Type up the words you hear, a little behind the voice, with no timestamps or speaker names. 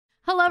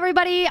Hello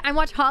everybody, I'm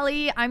Watch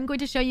Holly. I'm going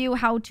to show you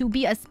how to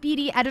be a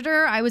speedy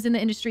editor. I was in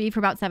the industry for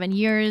about 7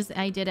 years.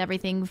 I did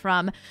everything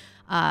from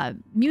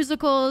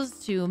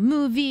musicals to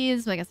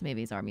movies. Well, I guess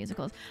movies are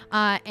musicals.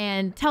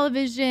 And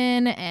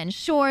television and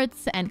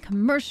shorts and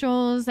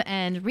commercials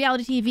and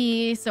reality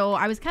TV. So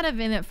I was kind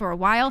of in it for a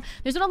while.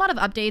 There's been a lot of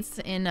updates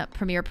in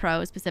Premiere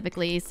Pro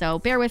specifically, so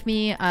bear with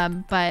me.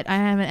 But I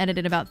haven't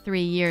edited about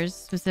 3 years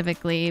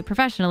specifically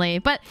professionally,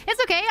 but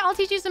it's okay. I'll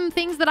teach you some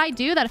things that I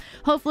do that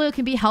hopefully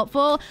can be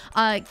helpful.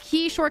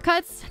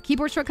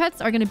 Keyboard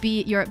shortcuts are going to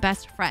be your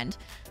best friend.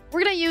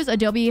 We're going to use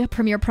Adobe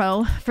Premiere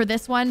Pro for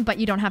this one, but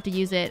you don't have to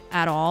use it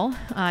at all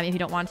if you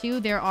don't want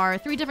to. There are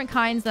 3 different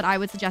kinds that I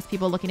would suggest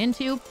people looking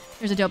into.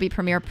 There's Adobe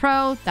Premiere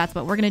Pro. That's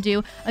what we're going to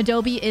do.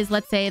 Adobe is,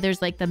 let's say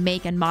there's like the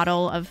make and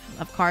model of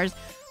cars.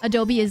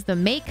 Adobe is the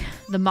make.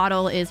 The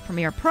model is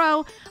Premiere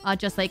Pro,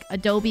 just like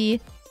Adobe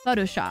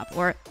Photoshop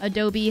or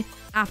Adobe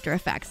After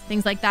Effects,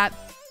 things like that.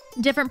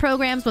 Different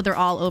programs, but they're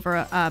all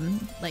over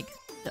like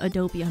the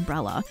Adobe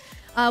umbrella.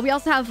 We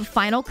also have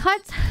Final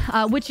Cut,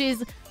 which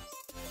is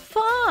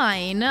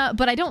fine,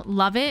 but I don't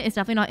love it. It's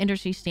definitely not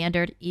industry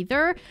standard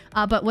either.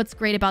 But what's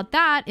great about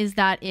that is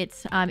that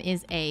it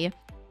is a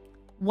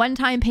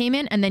one-time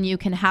payment and then you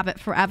can have it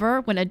forever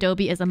when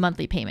Adobe is a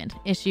monthly payment.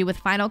 Issue with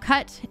Final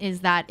Cut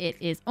is that it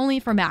is only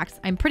for Macs.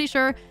 I'm pretty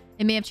sure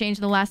it may have changed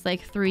in the last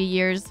like 3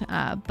 years,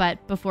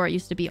 but before it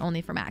used to be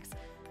only for Macs.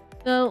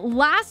 The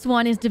last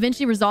one is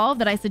DaVinci Resolve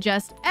that I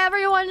suggest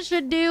everyone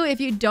should do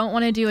if you don't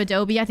want to do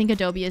Adobe. I think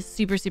Adobe is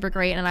super, super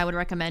great. And I would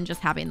recommend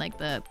just having like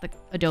the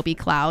Adobe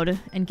cloud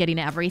and getting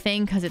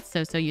everything because it's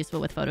so, so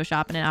useful with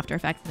Photoshop and After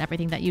Effects and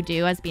everything that you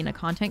do as being a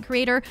content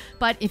creator.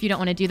 But if you don't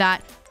want to do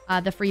that,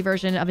 the free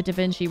version of a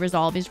DaVinci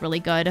Resolve is really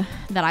good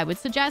that I would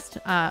suggest,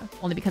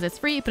 only because it's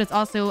free, but it's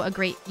also a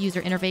great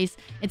user interface.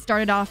 It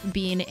started off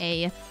being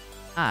a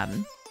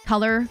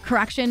color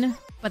correction,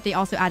 but they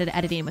also added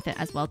editing with it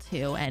as well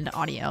too, and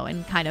audio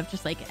and kind of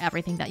just like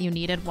everything that you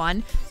needed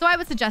one. So I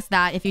would suggest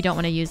that if you don't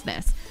want to use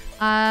this.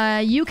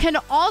 You can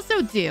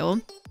also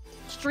do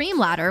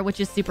Streamladder, which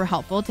is super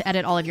helpful to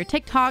edit all of your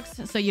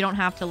TikToks, so you don't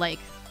have to like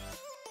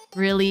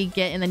really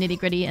get in the nitty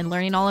gritty and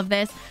learning all of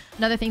this.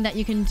 Another thing that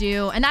you can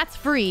do, and that's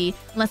free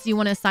unless you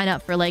want to sign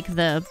up for like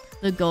the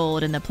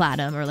gold and the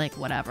platinum or like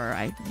whatever.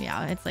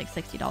 Yeah, it's like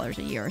 $60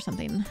 a year or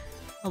something.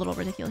 A little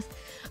ridiculous.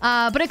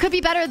 But it could be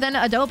better than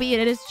Adobe.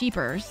 It is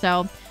cheaper. So,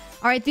 all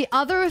right. The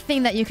other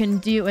thing that you can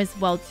do as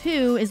well,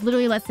 too, is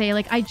literally, let's say,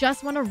 like, I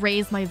just want to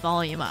raise my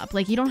volume up.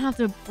 Like, you don't have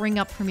to bring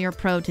up Premiere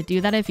Pro to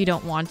do that if you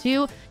don't want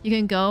to. You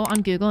can go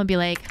on Google and be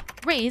like,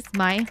 raise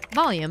my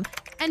volume.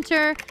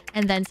 Enter,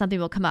 and then something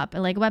will come up.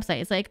 And like a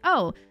website, it's like,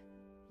 oh,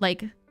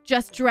 like,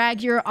 just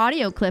drag your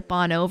audio clip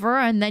on over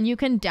and then you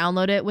can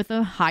download it with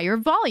a higher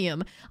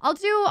volume. I'll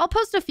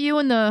post a few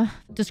in the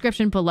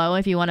description below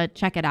if you want to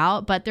check it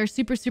out, but they're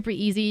super, super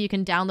easy. You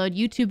can download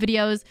YouTube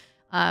videos.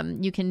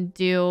 You can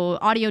do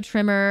audio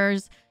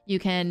trimmers. You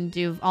can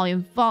do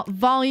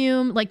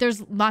volume. Like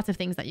there's lots of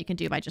things that you can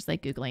do by just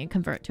like Googling,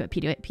 convert to a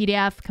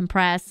PDF,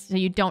 compress. So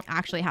you don't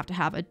actually have to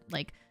have an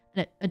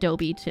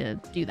Adobe to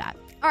do that.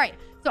 All right.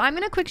 So I'm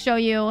going to quick show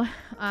you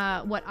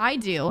what I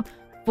do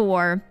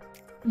for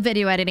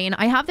video editing.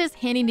 I have this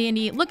handy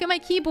dandy, look at my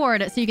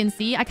keyboard so you can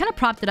see. I kind of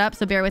propped it up,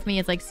 so bear with me.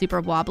 It's like super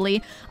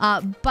wobbly,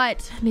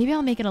 but maybe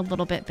I'll make it a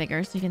little bit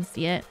bigger so you can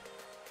see it.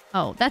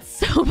 Oh, that's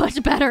so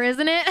much better,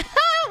 isn't it?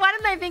 Why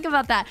didn't I think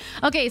about that?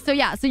 Okay, so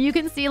yeah, so you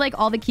can see like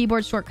all the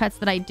keyboard shortcuts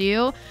that I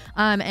do,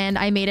 and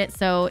I made it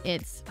so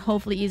it's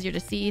hopefully easier to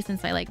see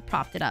since I like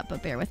propped it up,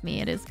 but bear with me.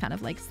 It is kind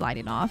of like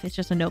sliding off. It's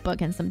just a notebook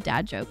and some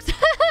dad jokes.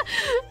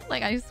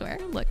 Like, I swear,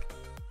 look.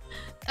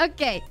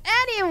 Okay,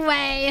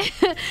 anyway,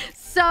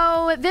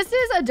 so this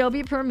is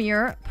Adobe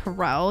Premiere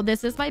Pro.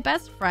 This is my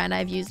best friend.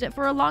 I've used it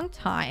for a long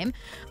time.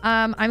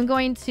 I'm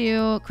going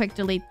to quick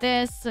delete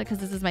this because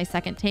this is my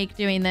second take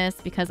doing this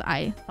because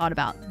I thought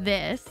about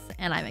this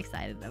and I'm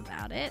excited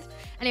about it.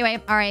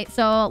 Anyway, all right,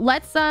 so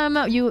let's,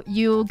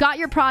 you got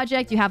your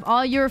project. You have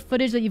all your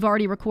footage that you've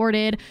already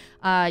recorded.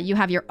 You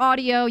have your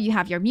audio, you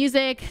have your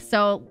music.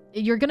 So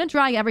you're going to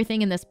drag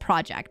everything in this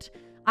project.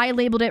 I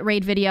labeled it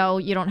raid video.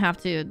 You don't have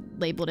to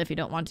label it if you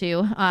don't want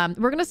to.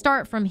 We're going to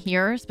start from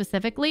here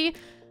specifically.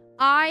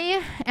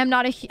 I'm an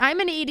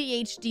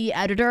ADHD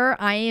editor.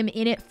 I am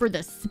in it for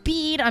the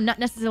speed. I'm not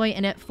necessarily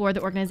in it for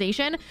the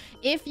organization.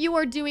 If you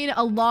are doing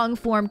a long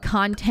form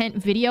content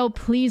video,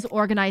 please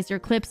organize your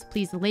clips.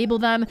 Please label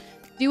them.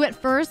 Do it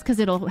first because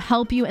it'll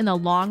help you in the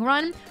long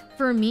run.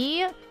 For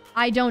me,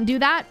 I don't do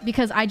that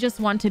because I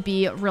just want to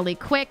be really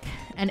quick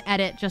and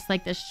edit just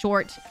like this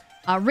short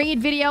raid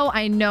video.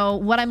 I know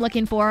what I'm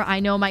looking for. I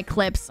know my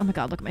clips. Oh my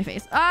God, look at my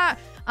face.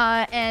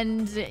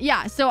 And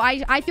yeah, so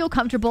I feel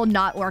comfortable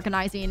not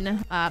organizing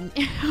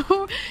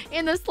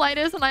in the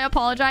slightest, and I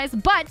apologize.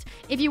 But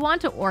if you want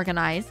to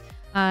organize,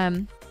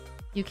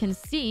 you can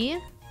see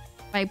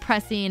by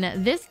pressing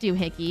this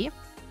doohickey,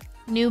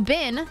 new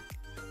bin,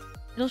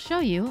 it'll show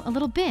you a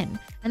little bin.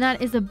 And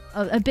that is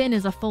a bin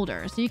is a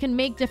folder. So you can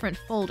make different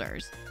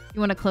folders.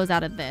 You want to close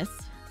out of this.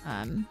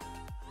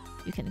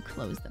 You can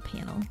close the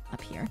panel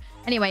up here.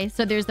 Anyway,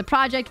 so there's the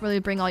project where we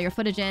bring all your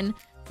footage in.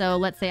 So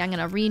let's say I'm going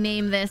to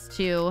rename this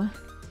to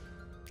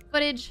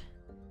footage.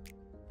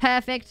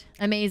 Perfect.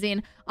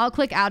 Amazing. I'll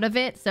click out of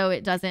it so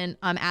it doesn't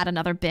add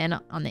another bin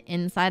on the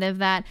inside of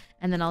that.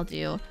 And then I'll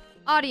do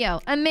audio.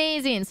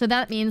 Amazing. So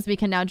that means we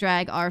can now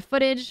drag our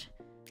footage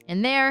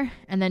in there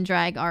and then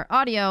drag our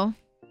audio.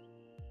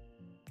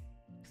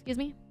 Excuse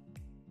me.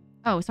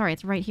 Oh, sorry.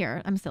 It's right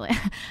here. I'm silly.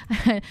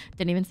 Didn't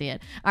even see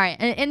it. All right.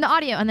 In the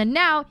audio. And then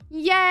now,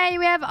 yay,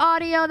 we have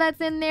audio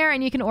that's in there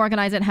and you can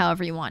organize it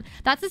however you want.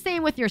 That's the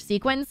same with your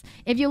sequence.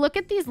 If you look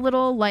at these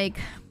little like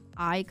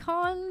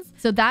icons,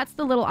 so that's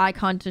the little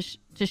icon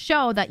to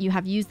show that you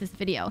have used this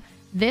video.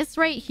 This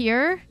right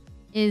here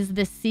is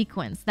the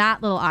sequence,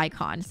 that little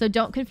icon. So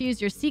don't confuse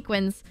your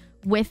sequence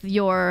with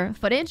your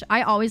footage.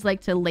 I always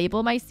like to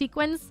label my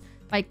sequence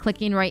by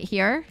clicking right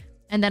here,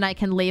 and then I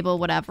can label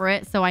whatever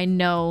it, so I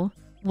know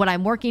what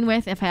I'm working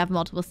with. If I have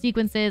multiple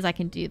sequences, I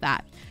can do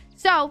that.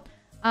 So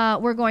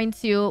we're going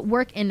to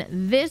work in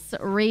this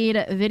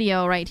raid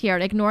video right here.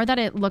 Ignore that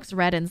it looks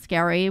red and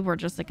scary. We're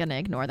just going to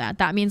ignore that.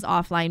 That means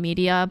offline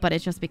media, but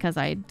it's just because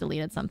I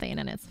deleted something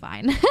and it's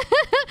fine.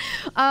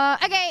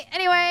 Okay,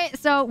 anyway,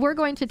 so we're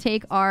going to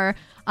take our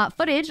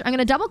footage. I'm going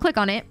to double click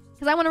on it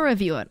because I want to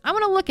review it. I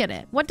want to look at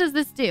it. What does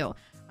this do?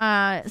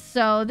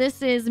 So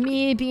this is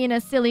me being a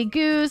silly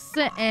goose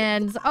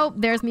and oh,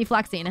 there's me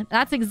flexing.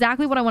 That's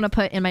exactly what I want to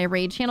put in my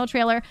raid channel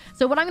trailer.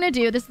 So what I'm going to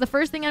do, this is the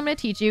first thing I'm going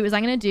to teach you, is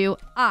I'm going to do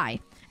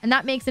and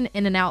that makes an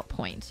in and out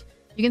point.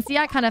 You can see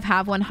I kind of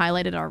have one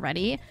highlighted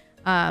already,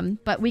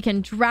 but we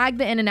can drag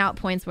the in and out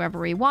points wherever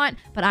we want,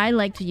 but I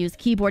like to use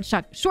keyboard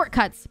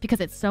shortcuts because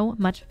it's so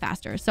much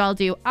faster. So I'll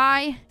do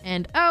I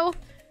and O,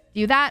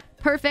 do that,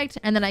 perfect,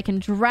 and then I can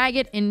drag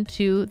it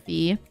into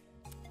the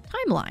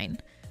timeline,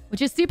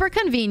 which is super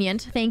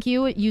convenient. Thank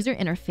you, user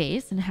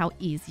interface, and how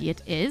easy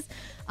it is.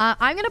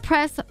 I'm going to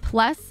press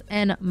plus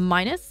and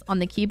minus on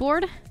the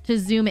keyboard to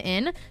zoom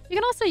in. You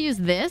can also use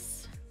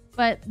this,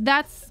 but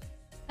that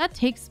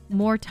takes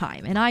more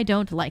time, and I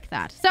don't like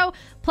that. So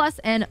plus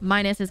and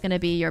minus is going to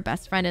be your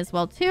best friend as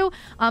well, too.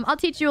 I'll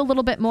teach you a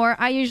little bit more.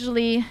 I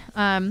usually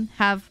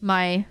have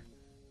my...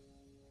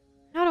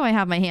 How do I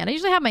have my hand? I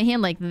usually have my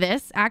hand like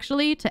this,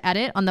 actually, to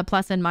edit on the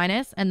plus and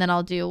minus, and then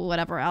I'll do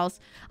whatever else.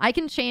 I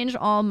can change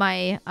all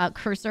my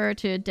cursor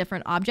to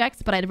different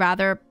objects, but I'd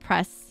rather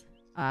press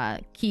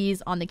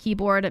keys on the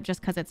keyboard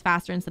just because it's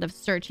faster instead of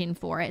searching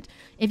for it.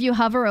 If you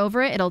hover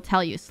over it, it'll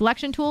tell you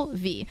selection tool,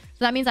 V.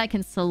 So that means I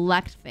can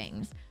select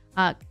things.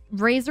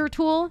 Razor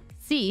tool,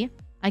 C.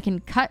 I can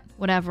cut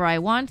whatever I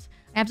want.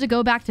 I have to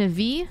go back to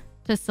V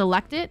to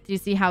select it. Do you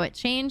see how it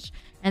changed?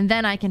 And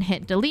then I can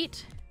hit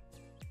delete,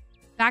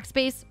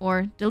 backspace,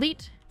 or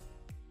delete,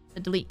 the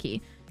delete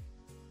key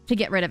to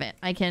get rid of it.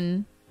 I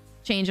can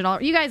change it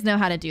all. You guys know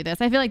how to do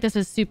this. I feel like this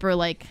is super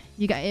like,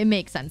 it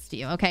makes sense to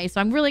you. Okay, so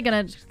I'm really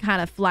gonna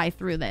kind of fly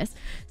through this.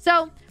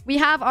 So we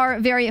have our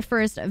very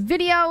first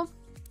video.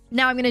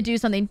 Now I'm gonna do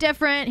something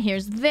different.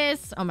 Here's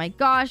this. Oh my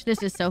gosh,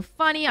 this is so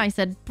funny. I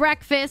said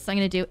breakfast. I'm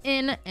gonna do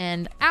in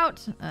and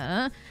out.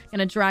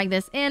 Gonna drag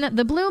this in.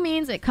 The blue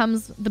means it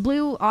comes, the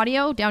blue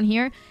audio down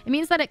here, it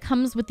means that it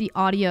comes with the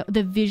audio,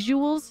 the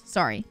visuals.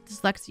 Sorry,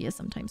 dyslexia is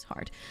sometimes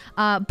hard.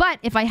 But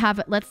if I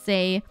have, let's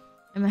say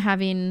I'm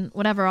having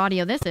whatever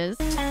audio this is.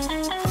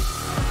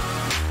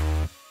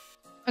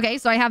 Okay,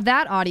 so I have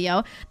that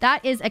audio.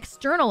 That is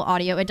external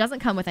audio. It doesn't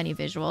come with any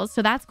visuals.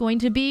 So that's going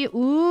to be,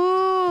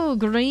 ooh,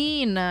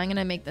 green. I'm going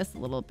to make this a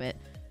little bit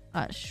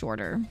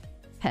shorter.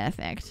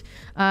 Perfect.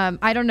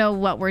 I don't know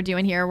what we're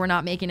doing here. We're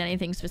not making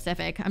anything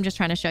specific. I'm just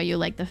trying to show you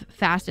like the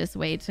fastest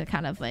way to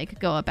kind of like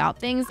go about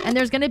things. And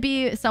there's going to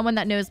be someone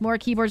that knows more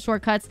keyboard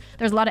shortcuts.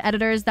 There's a lot of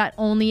editors that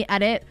only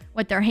edit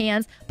with their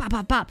hands, pop,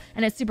 pop, pop,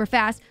 and it's super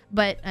fast.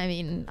 But I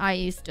mean,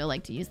 I still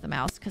like to use the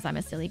mouse because I'm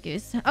a silly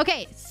goose.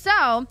 Okay, so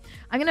I'm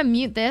going to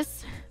mute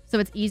this so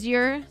it's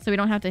easier, so we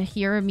don't have to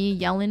hear me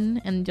yelling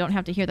and don't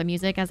have to hear the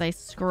music as I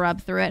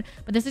scrub through it.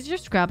 But this is your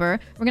scrubber.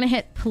 We're going to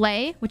hit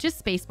play, which is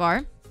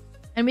spacebar.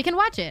 And we can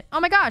watch it. Oh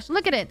my gosh,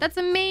 look at it. That's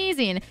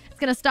amazing. It's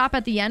going to stop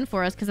at the end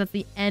for us because that's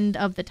the end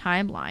of the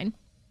timeline.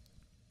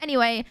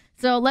 Anyway,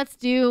 so let's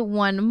do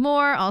one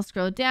more. I'll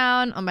scroll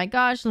down. Oh my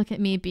gosh, look at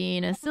me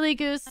being a silly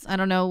goose. I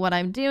don't know what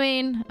I'm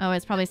doing. Oh,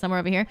 it's probably somewhere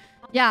over here.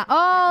 Yeah.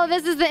 Oh,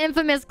 this is the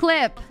infamous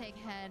clip. I'll take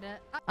head.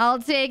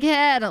 I'll take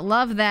head.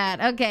 Love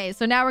that. Okay,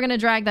 so now we're going to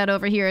drag that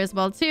over here as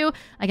well too.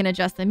 I can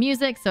adjust the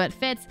music so it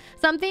fits.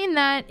 Something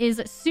that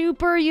is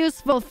super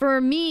useful for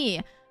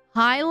me.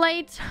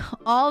 Highlight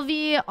all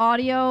the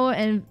audio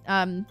and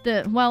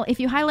well, if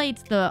you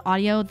highlight the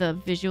audio,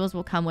 the visuals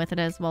will come with it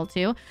as well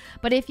too.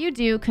 But if you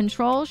do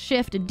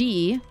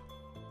Control-Shift-D,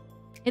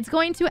 it's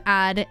going to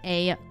add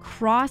a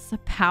cross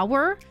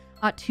power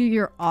to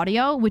your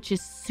audio, which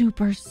is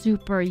super,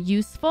 super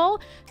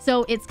useful.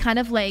 So it's kind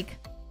of like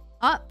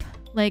up,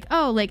 like,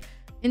 oh, like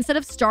instead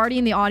of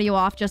starting the audio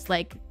off just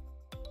like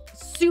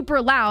super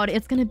loud,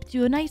 it's going to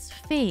do a nice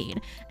fade.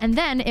 And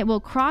then it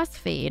will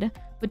crossfade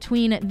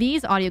between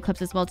these audio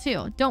clips as well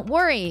too. Don't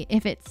worry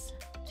if it's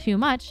too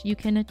much, you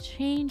can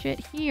change it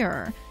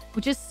here.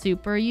 which is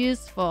super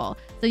useful.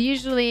 So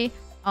usually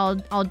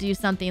I'll do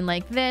something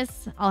like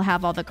this. I'll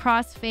have all the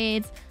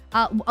crossfades.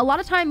 A lot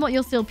of time what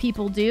you'll see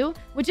people do,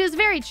 which is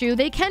very true,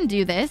 they can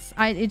do this.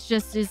 It's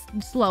just is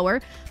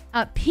slower.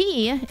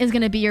 P is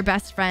going to be your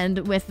best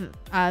friend with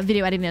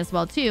video editing as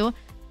well too.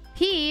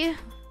 P,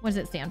 what does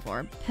it stand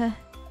for?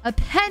 A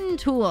pen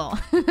tool.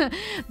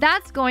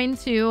 That's going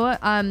to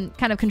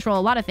kind of control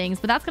a lot of things,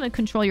 but that's going to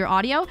control your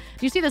audio.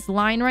 Do you see this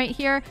line right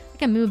here? I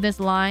can move this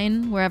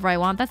line wherever I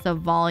want. That's the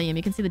volume.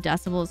 You can see the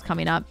decibels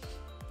coming up.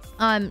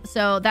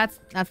 So that's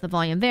the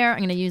volume there. I'm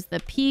going to use the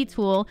P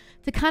tool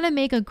to kind of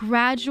make a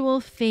gradual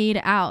fade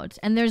out.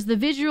 And there's the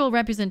visual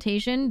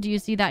representation. Do you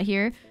see that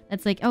here?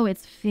 That's like, oh,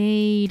 it's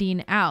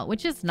fading out,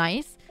 which is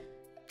nice.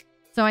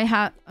 So I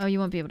have, oh, you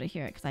won't be able to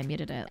hear it because I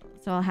muted it.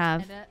 So I'll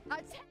have,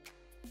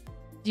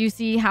 do you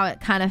see how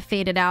it kind of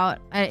faded out?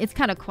 It's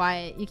kind of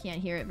quiet. You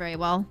can't hear it very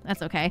well.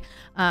 That's okay.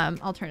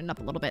 I'll turn it up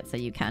a little bit so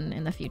you can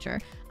in the future.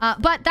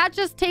 But that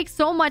just takes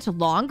so much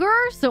longer.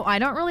 So I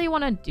don't really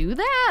want to do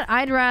that.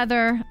 I'd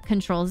rather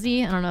Control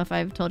Z. I don't know if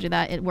I've told you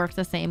that. It works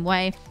the same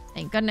way.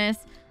 Thank goodness.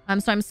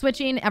 So I'm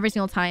switching every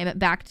single time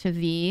back to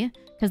V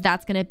because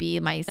that's going to be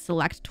my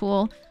select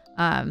tool.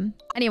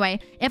 Anyway,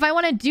 if I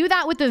want to do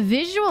that with the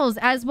visuals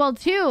as well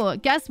too,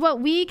 guess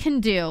what we can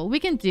do? We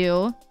can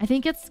do, I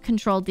think it's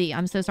Control D.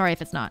 I'm so sorry if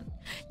it's not.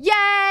 Yay,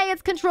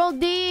 it's Control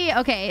D.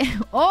 Okay.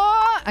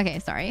 Oh, okay,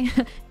 sorry.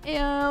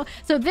 Ew.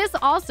 So this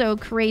also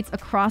creates a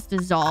cross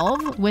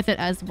dissolve with it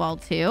as well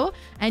too.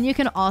 And you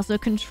can also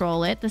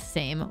control it the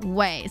same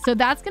way. So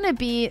that's going to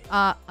be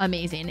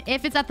amazing.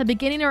 If it's at the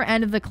beginning or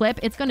end of the clip,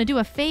 it's going to do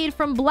a fade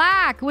from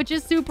black, which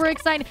is super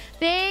exciting.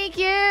 Thank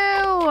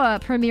you,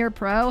 Premiere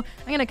Pro.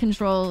 I'm going to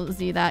Control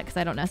Z that because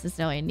I don't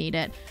necessarily need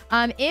it.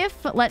 If,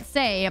 let's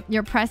say,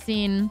 you're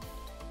pressing...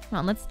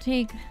 Well, let's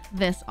take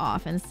this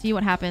off and see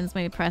what happens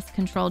when we press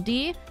Control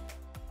D,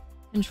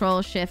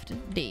 Control Shift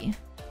D.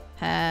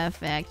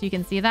 Perfect. You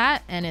can see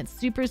that, and it's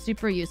super,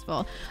 super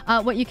useful.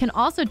 What you can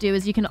also do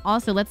is you can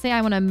also, let's say I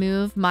want to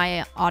move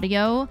my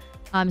audio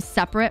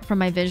separate from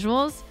my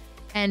visuals,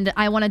 and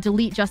I want to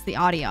delete just the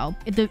audio.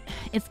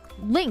 It's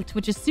linked,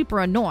 which is super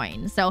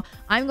annoying. So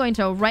I'm going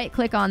to right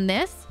click on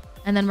this,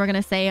 and then we're going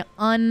to say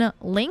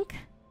unlink.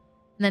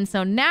 And then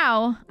so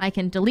now I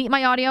can delete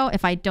my audio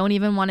if I don't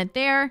even want it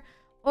there.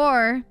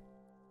 Or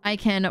I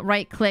can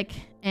right click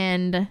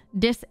and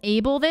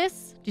disable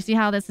this. Do you see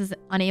how this is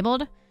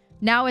enabled?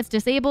 Now it's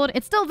disabled.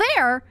 It's still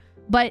there,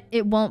 but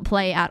it won't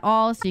play at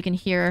all. So you can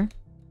hear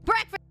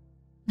breakfast.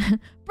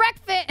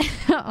 Breakfast.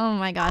 Oh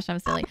my gosh, I'm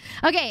silly.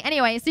 Okay,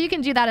 anyway, so you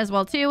can do that as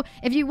well too.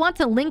 If you want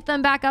to link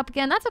them back up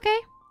again, that's okay.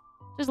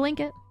 Just link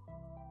it.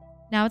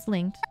 Now it's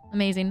linked.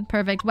 Amazing.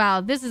 Perfect.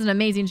 Wow, this is an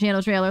amazing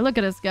channel trailer. Look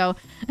at us go.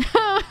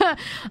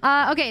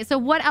 Okay, so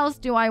what else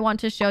do I want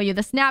to show you?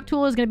 The snap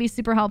tool is going to be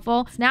super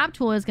helpful. Snap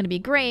tool is going to be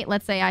great.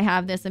 Let's say I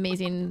have this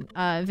amazing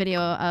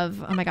video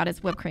of, oh my god,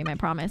 it's whipped cream, I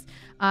promise.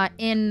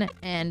 In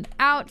and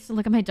out. So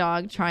look at my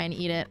dog try and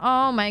eat it.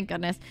 Oh my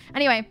goodness.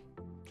 Anyway,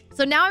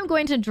 so now I'm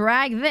going to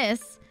drag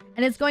this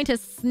and it's going to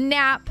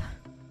snap.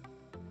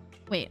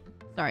 Wait,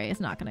 sorry, it's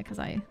not going to because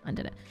I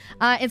undid it.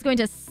 It's going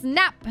to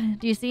snap.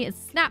 Do you see? It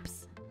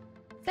snaps.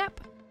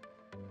 Snap.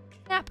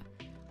 Snap.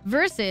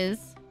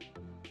 Versus,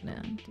 no,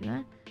 do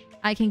that.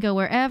 I can go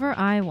wherever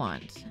I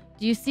want.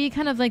 Do you see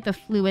kind of like the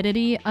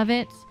fluidity of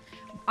it?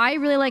 I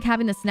really like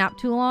having the snap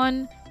tool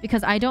on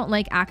because I don't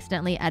like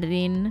accidentally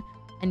editing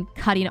and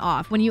cutting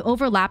off. When you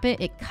overlap it,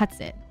 it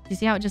cuts it. Do you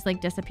see how it just like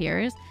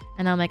disappears?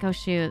 And I'm like, oh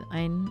shoot,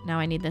 now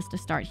I need this to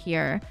start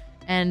here.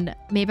 And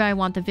maybe I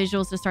want the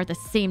visuals to start the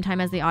same time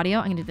as the audio.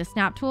 I'm gonna do the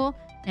snap tool.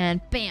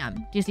 And bam,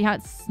 do you see how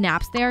it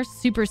snaps there?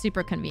 Super,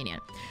 super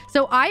convenient.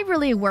 So I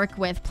really work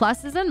with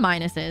pluses and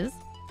minuses.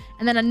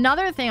 And then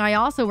another thing I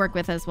also work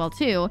with as well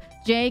too,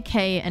 J,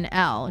 K, and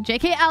L. J,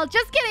 K, L,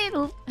 just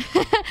kidding.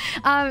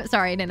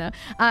 Sorry, no.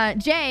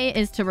 J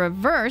is to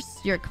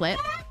reverse your clip.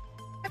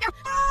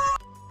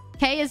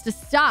 K is to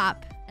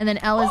stop. And then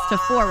L is to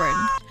forward.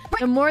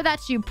 The more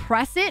that you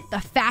press it, the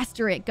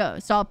faster it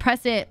goes. So I'll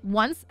press it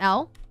once,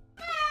 L.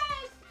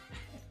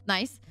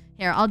 Nice.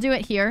 Here, I'll do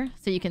it here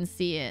so you can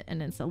see it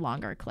and it's a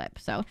longer clip.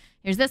 So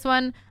here's this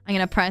one. I'm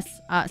going to press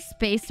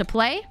space to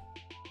play.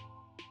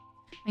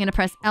 I'm going to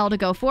press L to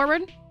go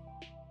forward.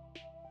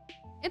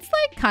 It's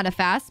like kind of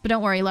fast, but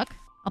don't worry, look.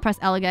 I'll press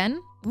L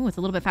again. Ooh, it's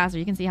a little bit faster.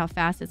 You can see how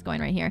fast it's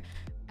going right here.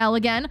 L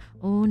again.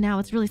 Oh, now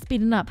it's really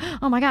speeding up.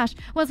 Oh my gosh,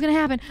 what's going to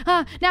happen?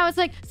 Now it's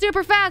like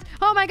super fast.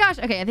 Oh my gosh.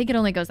 Okay, I think it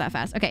only goes that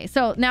fast. Okay,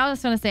 so now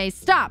it's going to say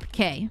stop,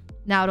 K.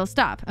 Now it'll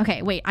stop.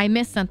 Okay, wait, I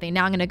missed something.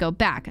 Now I'm going to go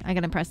back. I'm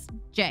going to press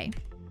J.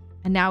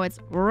 And now it's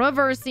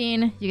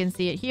reversing. You can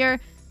see it here.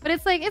 But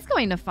it's like, it's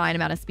going to fine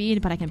amount of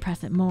speed, but I can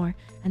press it more.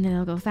 And then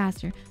it'll go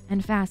faster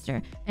and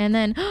faster. And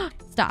then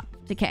stop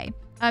to K.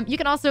 You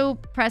can also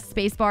press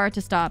spacebar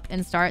to stop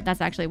and start. That's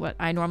actually what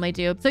I normally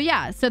do. So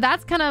yeah, so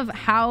that's kind of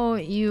how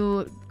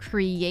you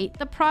create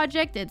the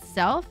project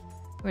itself.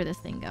 Where'd this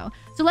thing go?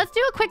 So let's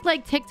do a quick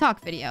like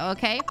TikTok video,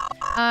 okay?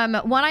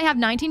 One, I have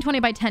 1920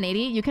 by 1080.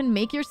 You can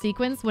make your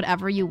sequence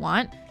whatever you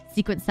want.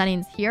 Sequence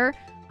settings here.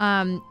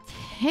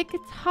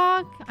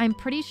 TikTok, I'm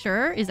pretty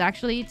sure, is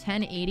actually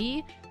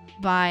 1080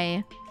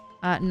 by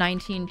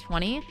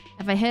 1920.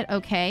 If I hit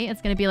okay,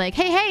 it's gonna be like,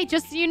 hey,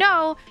 just so you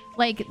know,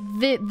 like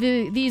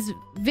these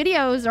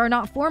videos are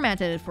not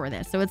formatted for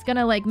this, so it's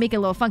gonna like make it a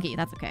little funky.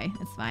 That's okay,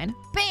 it's fine.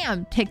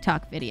 Bam,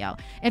 TikTok video.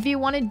 If you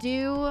want to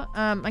do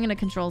I'm gonna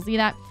control Z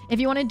that. If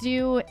you want to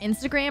do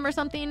Instagram or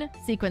something,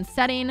 sequence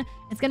setting,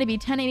 it's gonna be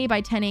 1080 by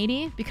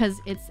 1080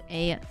 because it's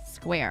a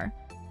square.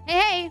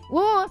 Hey,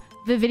 whoa,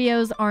 the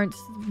videos aren't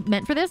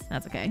meant for this.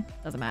 That's okay,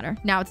 doesn't matter.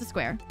 Now it's a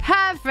square.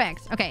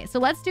 Perfect. Okay, so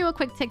let's do a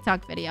quick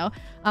TikTok video.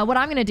 What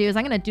I'm gonna do is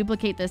I'm gonna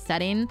duplicate this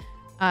setting,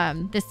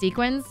 this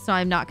sequence, so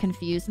I'm not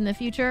confused in the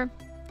future.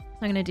 So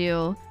I'm gonna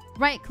do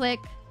right click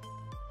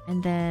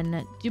and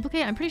then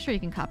duplicate. I'm pretty sure you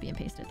can copy and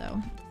paste it though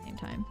at the same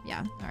time.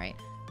 Yeah, all right.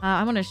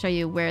 I want to show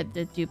you where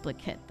the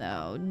duplicate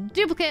though.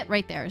 Duplicate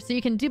right there. So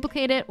you can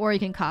duplicate it or you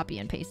can copy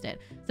and paste it.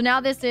 So now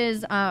this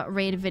is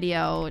RAID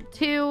video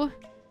 2.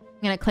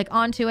 I'm going to click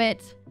onto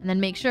it and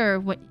then make sure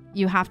what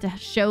you have to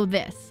show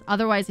this.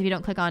 Otherwise, if you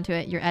don't click onto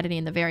it, you're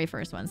editing the very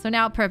first one. So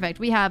now, perfect.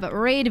 We have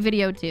RAID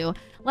video 2.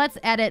 Let's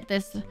edit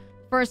this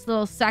first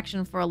little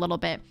section for a little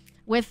bit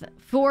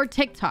for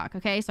TikTok.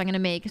 Okay, so I'm going to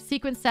make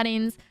sequence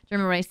settings. Do you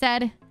remember what I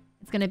said?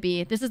 It's going to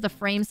be, this is the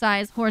frame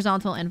size,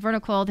 horizontal and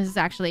vertical. This is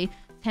actually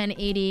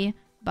 1080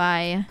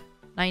 by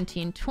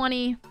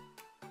 1920.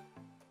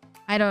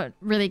 I don't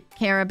really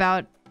care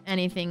about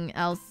anything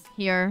else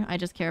here. I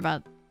just care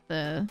about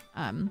the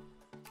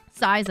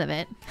size of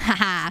it.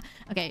 Haha.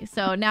 Okay,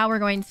 so now we're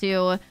going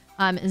to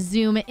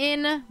zoom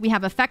in. We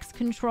have effects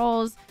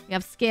controls. We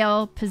have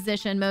scale,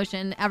 position,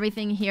 motion,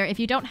 everything here. If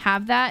you don't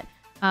have that,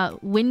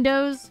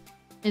 Windows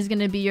is going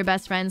to be your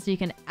best friend, so you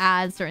can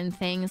add certain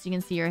things. You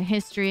can see your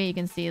history. You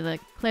can see the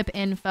clip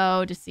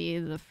info to see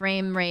the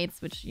frame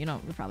rates, which you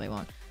probably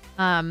won't.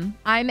 I'm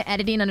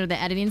editing under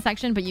the editing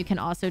section, but you can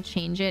also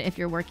change it if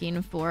you're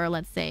working for,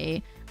 let's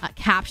say,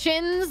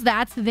 captions.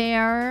 That's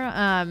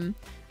there.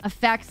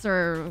 Effects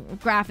or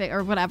graphic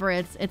or whatever,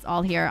 it's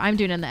all here. I'm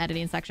doing it in the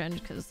editing section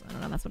because I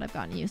don't know, that's what I've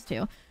gotten used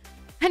to.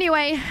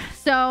 Anyway,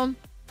 so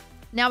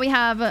now we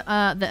have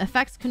the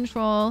effects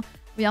control.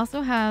 We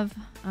also have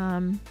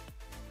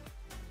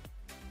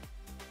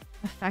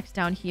effects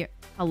down here.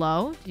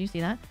 Hello, did you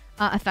see that?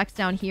 Effects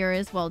down here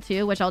as well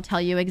too, which I'll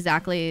tell you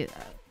exactly.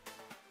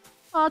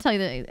 I'll tell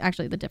you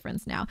actually the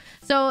difference now.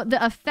 So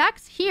the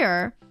effects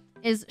here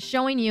is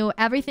showing you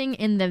everything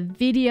in the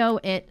video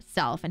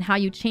itself and how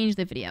you change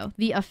the video.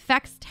 The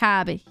effects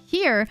tab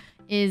here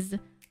is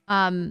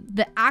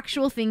the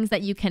actual things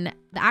that you can,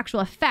 the actual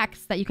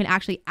effects that you can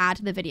actually add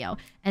to the video.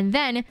 And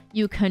then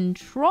you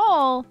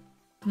control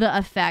the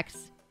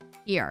effects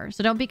here.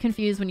 So don't be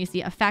confused when you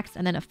see effects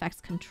and then effects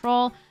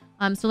control.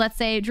 So let's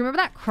say, do you remember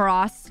that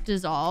cross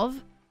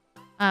dissolve?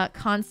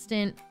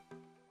 Constant,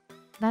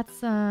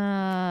 that's,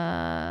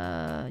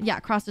 yeah,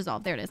 cross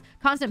dissolve. There it is.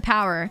 Constant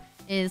power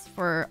is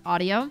for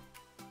audio.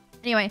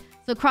 Anyway,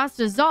 so cross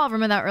dissolve,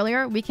 remember that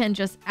earlier? We can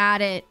just add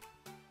it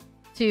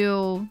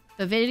to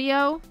the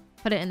video,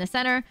 put it in the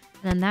center,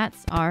 and then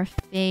that's our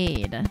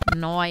fade.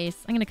 Nice.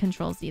 I'm going to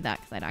control Z that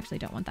because I actually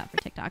don't want that for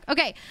TikTok.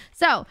 Okay,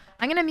 so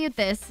I'm going to mute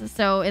this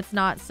so it's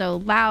not so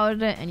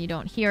loud and you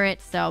don't hear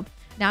it. So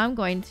now I'm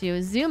going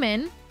to zoom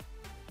in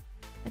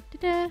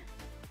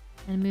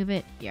and move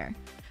it here.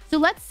 So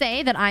let's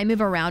say that I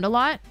move around a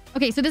lot.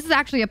 Okay, so this is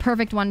actually a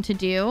perfect one to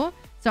do.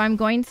 So I'm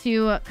going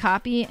to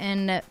copy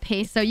and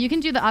paste. So you can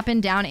do the up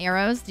and down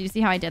arrows. Do you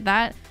see how I did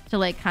that? To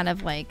like kind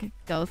of like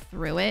go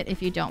through it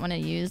if you don't want to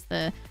use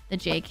the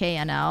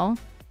JKNL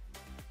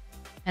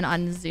and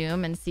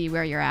unzoom and see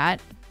where you're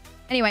at.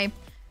 Anyway,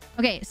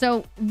 okay,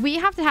 so we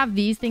have to have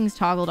these things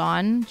toggled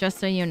on, just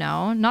so you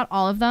know. Not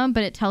all of them,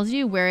 but it tells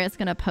you where it's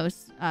going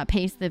to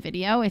paste the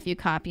video if you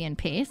copy and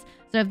paste.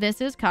 So if this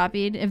is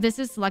copied, if this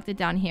is selected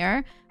down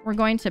here, we're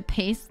going to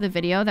paste the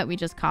video that we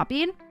just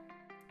copied.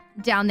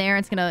 Down there,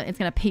 it's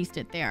gonna paste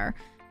it there.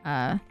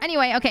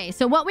 Anyway, okay,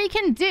 so what we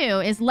can do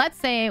is, let's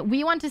say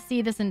we want to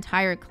see this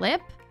entire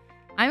clip.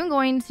 I'm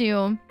going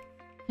to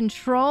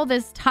control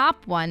this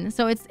top one.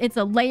 So it's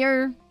a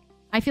layer.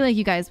 I feel like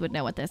you guys would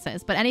know what this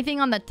is, but anything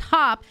on the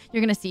top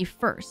you're gonna see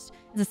first.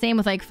 It's the same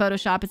with like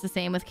Photoshop. It's the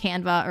same with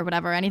Canva or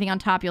whatever. Anything on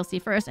top you'll see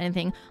first.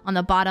 Anything on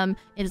the bottom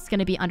is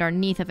gonna be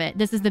underneath of it.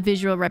 This is the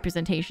visual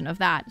representation of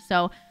that.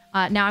 So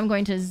now I'm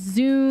going to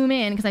zoom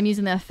in because I'm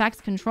using the effects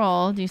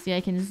control. Do you see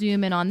I can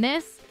zoom in on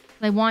this?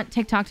 I want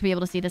TikTok to be able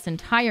to see this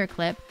entire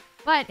clip,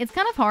 but it's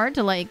kind of hard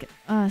to like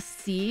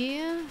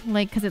see,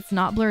 like, because it's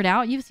not blurred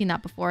out. You've seen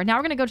that before. Now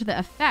we're going to go to the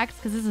effects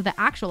because this is the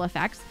actual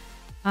effects.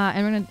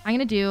 And I'm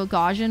gonna do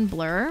Gaussian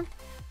blur.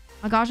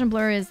 A Gaussian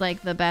blur is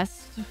like the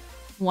best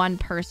one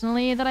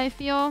personally that I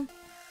feel.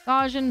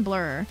 Gaussian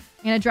blur.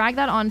 I'm gonna drag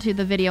that onto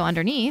the video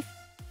underneath.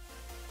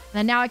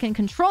 Then now I can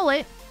control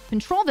it.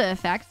 Control the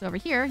effects over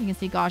here. You can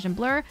see Gaussian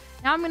blur.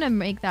 Now I'm gonna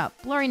make that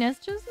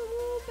blurriness just a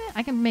little bit.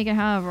 I can make it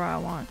however I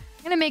want.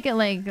 I'm gonna make it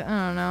like,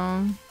 I don't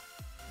know,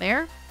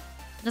 there.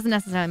 It doesn't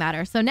necessarily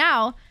matter. So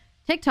now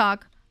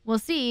TikTok will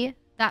see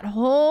that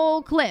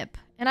whole clip,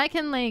 and I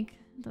can like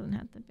It doesn't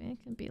have to be.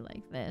 It can be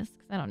like this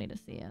because I don't need to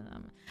see it.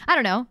 I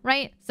don't know,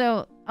 right?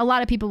 So a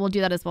lot of people will do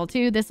that as well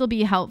too. This will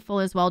be helpful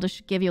as well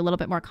to give you a little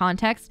bit more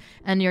context,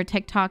 and your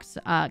TikTok's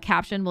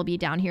caption will be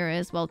down here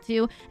as well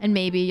too. And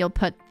maybe you'll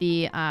put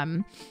the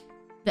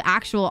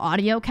actual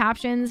audio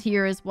captions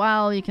here as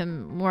well. You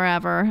can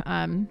wherever.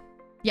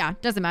 Yeah,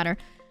 doesn't matter.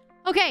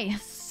 Okay,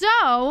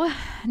 so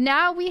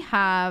now we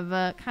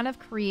have kind of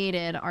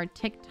created our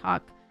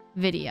TikTok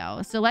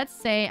video. So let's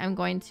say I'm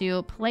going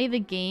to play the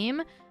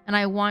game and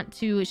I want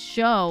to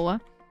show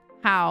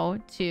how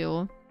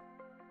to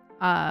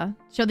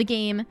show the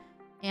game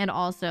and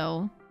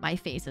also my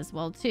face as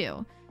well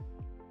too.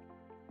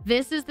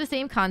 This is the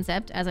same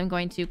concept as I'm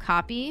going to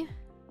copy,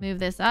 move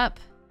this up,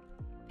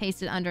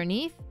 paste it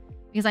underneath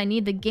because I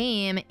need the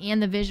game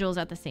and the visuals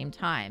at the same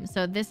time.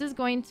 So this is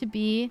going to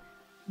be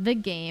the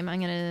game.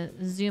 I'm going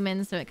to zoom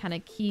in so it kind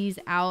of keys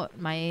out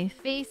my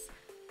face.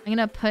 I'm going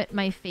to put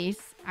my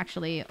face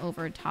actually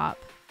over top.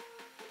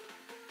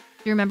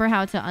 Do you remember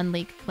how to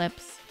unlink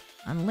clips?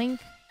 Unlink?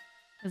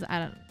 Because I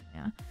don't,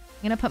 yeah.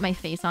 I'm going to put my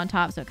face on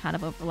top so it kind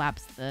of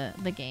overlaps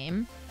the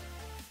game.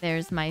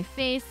 There's my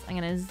face. I'm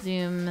going to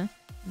zoom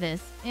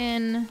this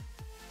in.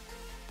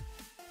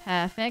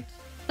 Perfect.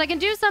 So I can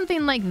do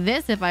something like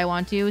this if I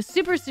want to.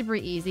 Super, super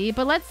easy.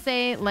 But let's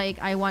say like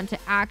I want to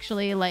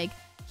actually like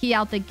key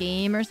out the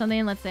game or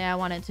something. Let's say I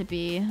want it to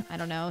be, I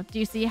don't know. Do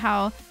you see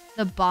how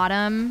the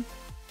bottom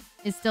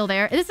is still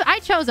there? I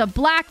chose a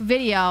black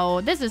video.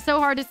 This is so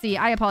hard to see.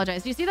 I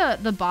apologize. Do you see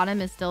the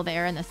bottom is still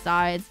there and the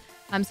sides?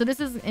 So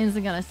this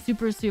isn't gonna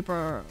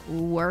super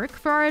work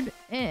for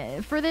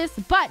this,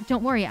 but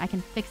don't worry, I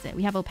can fix it.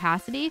 We have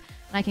opacity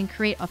and I can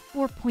create a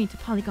 4-point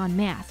polygon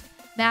mask.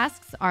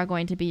 Masks are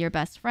going to be your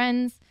best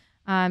friends.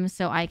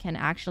 So I can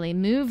actually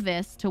move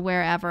this to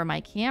wherever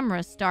my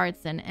camera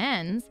starts and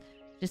ends,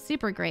 which is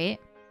super great.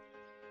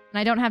 And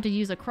I don't have to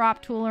use a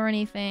crop tool or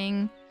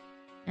anything.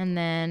 And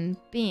then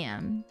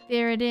bam,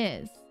 there it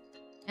is.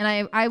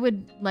 And I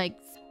would like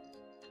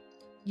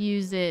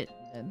use it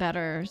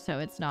better so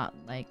it's not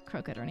like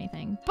crooked or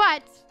anything,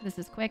 but this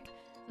is quick.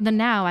 Then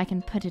now I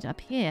can put it up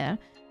here.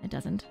 It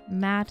doesn't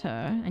matter.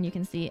 And you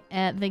can see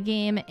the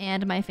game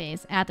and my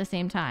face at the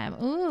same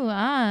time. Ooh,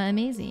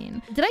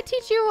 amazing. Did I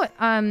teach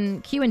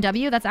you Q and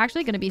W? That's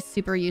actually going to be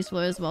super useful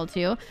as well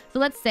too. So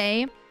let's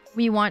say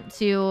we want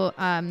to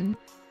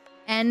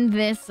end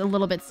this a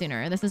little bit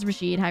sooner. This is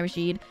Rashid. Hi,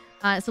 Rashid.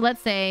 So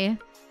let's say, I'm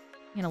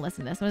going to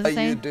listen to this. What does it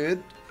say? You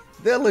dude?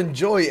 They'll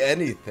enjoy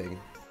anything.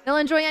 They'll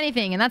enjoy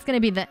anything. And that's going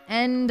to be the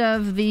end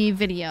of the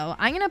video.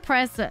 I'm going to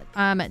press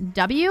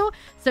W.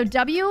 So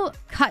W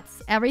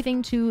cuts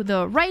everything to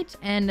the right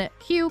and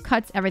Q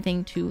cuts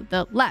everything to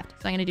the left.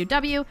 So I'm going to do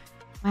W.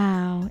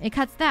 Wow, it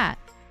cuts that.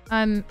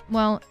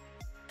 Well,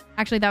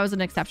 actually that was an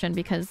exception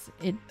because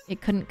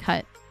it couldn't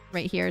cut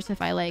right here. So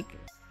if I like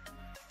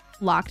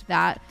locked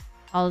that,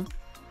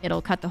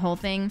 it'll cut the whole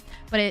thing.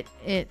 But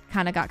it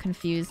kind of got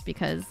confused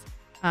because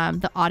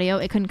the audio,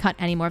 it couldn't cut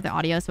any more of the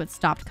audio, so it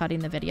stopped cutting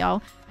the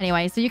video.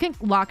 Anyway, so you can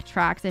lock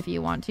tracks if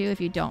you want to, if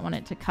you don't want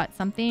it to cut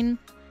something.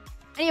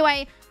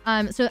 Anyway,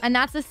 and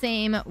that's the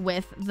same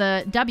with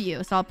the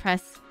W. So I'll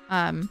press,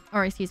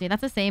 or excuse me,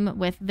 that's the same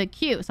with the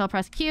Q. So I'll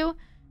press Q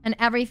and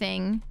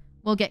everything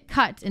will get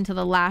cut into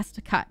the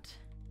last cut.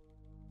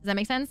 Does that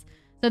make sense?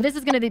 So this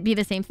is going to be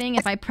the same thing.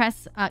 If I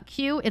press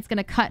Q, it's going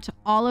to cut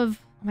all of,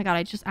 oh my God,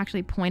 I just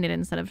actually pointed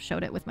instead of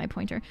showed it with my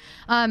pointer.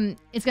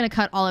 It's going to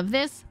cut all of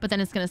this, but then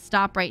it's going to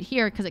stop right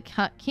here because it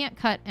can't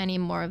cut any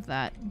more of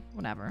that,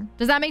 whatever.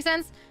 Does that make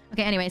sense?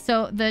 Okay, anyway,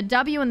 so the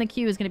W and the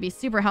Q is going to be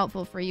super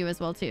helpful for you as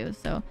well too.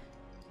 So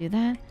do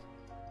that,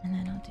 and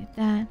then I'll do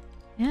that.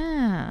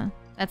 Yeah,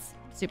 that's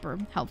super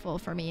helpful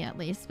for me, at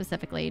least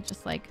specifically,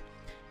 just like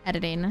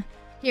editing.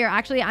 Here,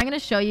 actually, I'm going to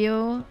show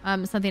you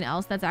something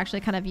else that's actually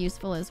kind of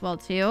useful as well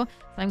too.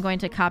 So I'm going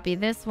to copy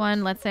this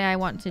one. Let's say I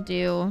want to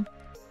do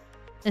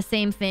the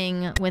same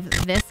thing with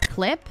this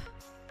clip.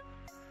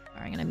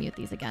 Sorry, I'm going to mute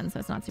these again so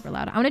it's not super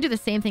loud. I'm going to do the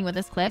same thing with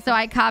this clip. So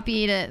I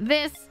copied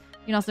this.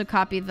 You can also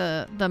copy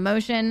the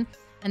motion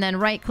and then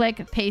right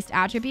click, paste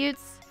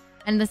attributes.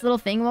 And this little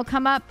thing will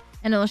come up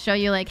and it'll show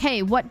you like,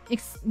 hey, what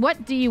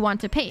do you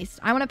want to paste?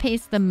 I want to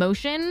paste the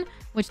motion,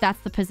 which that's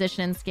the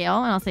position and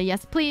scale. And I'll say,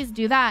 yes, please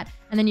do that.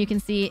 And then you can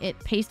see it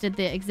pasted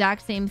the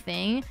exact same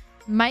thing.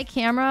 My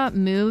camera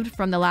moved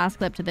from the last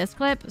clip to this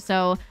clip.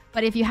 So,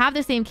 but if you have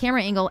the same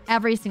camera angle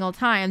every single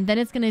time, then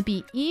it's going to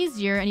be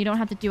easier and you don't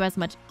have to do as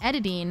much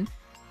editing.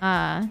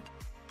 And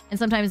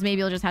sometimes maybe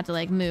you'll just have to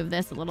like move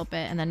this a little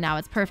bit and then now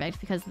it's perfect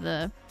because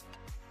the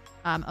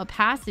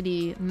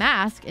opacity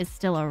mask is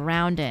still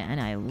around it and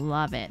I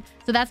love it.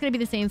 So that's going to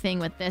be the same thing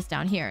with this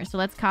down here. So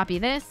let's copy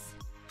this,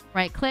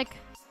 right click,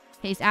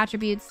 paste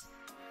attributes.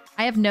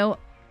 I have no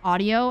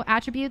audio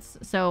attributes,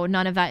 so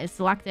none of that is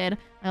selected.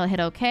 I'll hit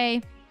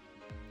OK.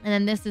 And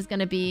then this is going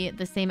to be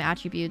the same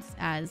attributes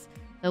as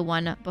the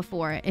one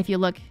before. If you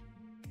look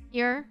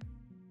here,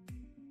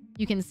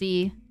 you can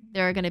see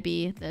they're going to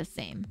be the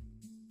same.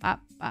 Bop,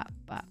 bop,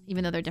 bop,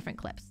 even though they're different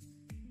clips.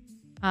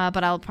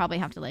 But I'll probably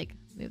have to like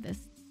move this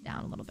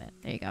down a little bit.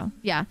 There you go.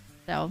 Yeah.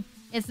 So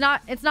it's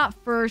not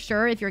for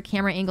sure if your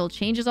camera angle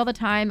changes all the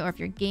time or if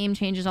your game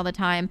changes all the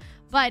time.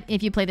 But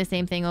if you play the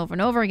same thing over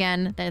and over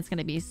again, then it's going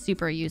to be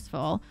super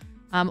useful.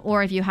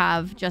 Or if you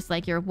have just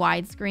like your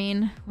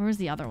widescreen, where's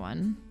the other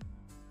one?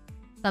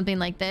 Something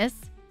like this.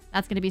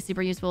 That's going to be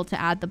super useful to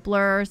add the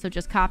blur. So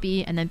just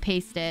copy and then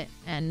paste it.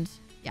 And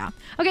yeah.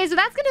 Okay, so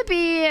that's going to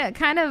be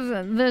kind of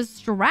the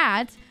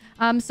strat.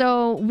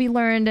 So we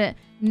learned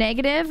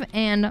negative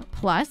and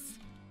plus.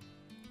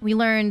 We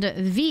learned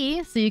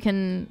V, so you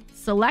can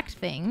select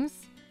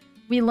things.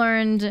 We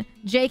learned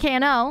J, K,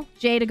 and L.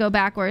 J to go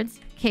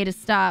backwards, K to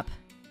stop,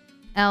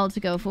 L to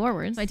go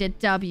forwards. I did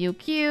W,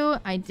 Q.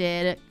 I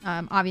did,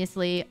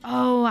 obviously,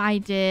 I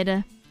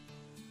did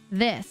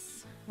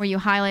this, where you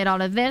highlight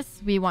all of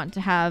this. We want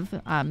to have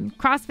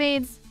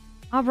crossfades.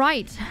 All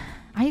right.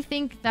 I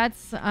think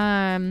that's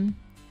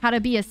how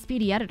to be a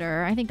speedy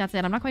editor. I think that's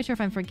it. I'm not quite sure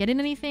if I'm forgetting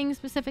anything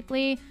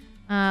specifically.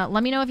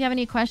 Let me know if you have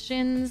any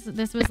questions.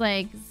 This was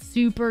like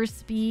super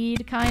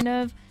speed kind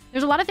of.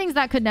 There's a lot of things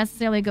that could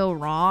necessarily go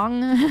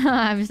wrong.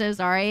 I'm so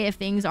sorry if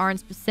things aren't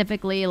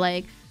specifically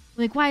like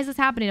why is this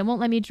happening? It won't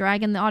let me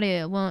drag in the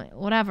audio. Well,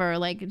 whatever.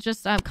 Like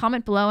just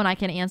comment below and I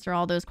can answer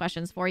all those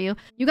questions for you.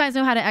 You guys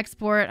know how to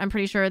export. I'm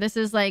pretty sure this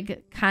is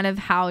like kind of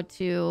how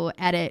to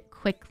edit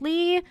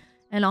quickly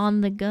and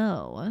on the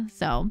go.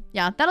 So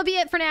yeah, that'll be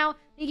it for now.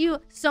 Thank you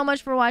so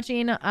much for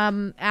watching.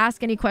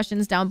 Ask any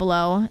questions down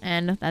below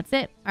and that's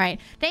it. All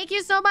right. Thank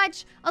you so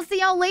much. I'll see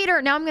y'all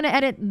later. Now I'm going to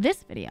edit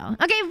this video.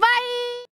 Okay, bye.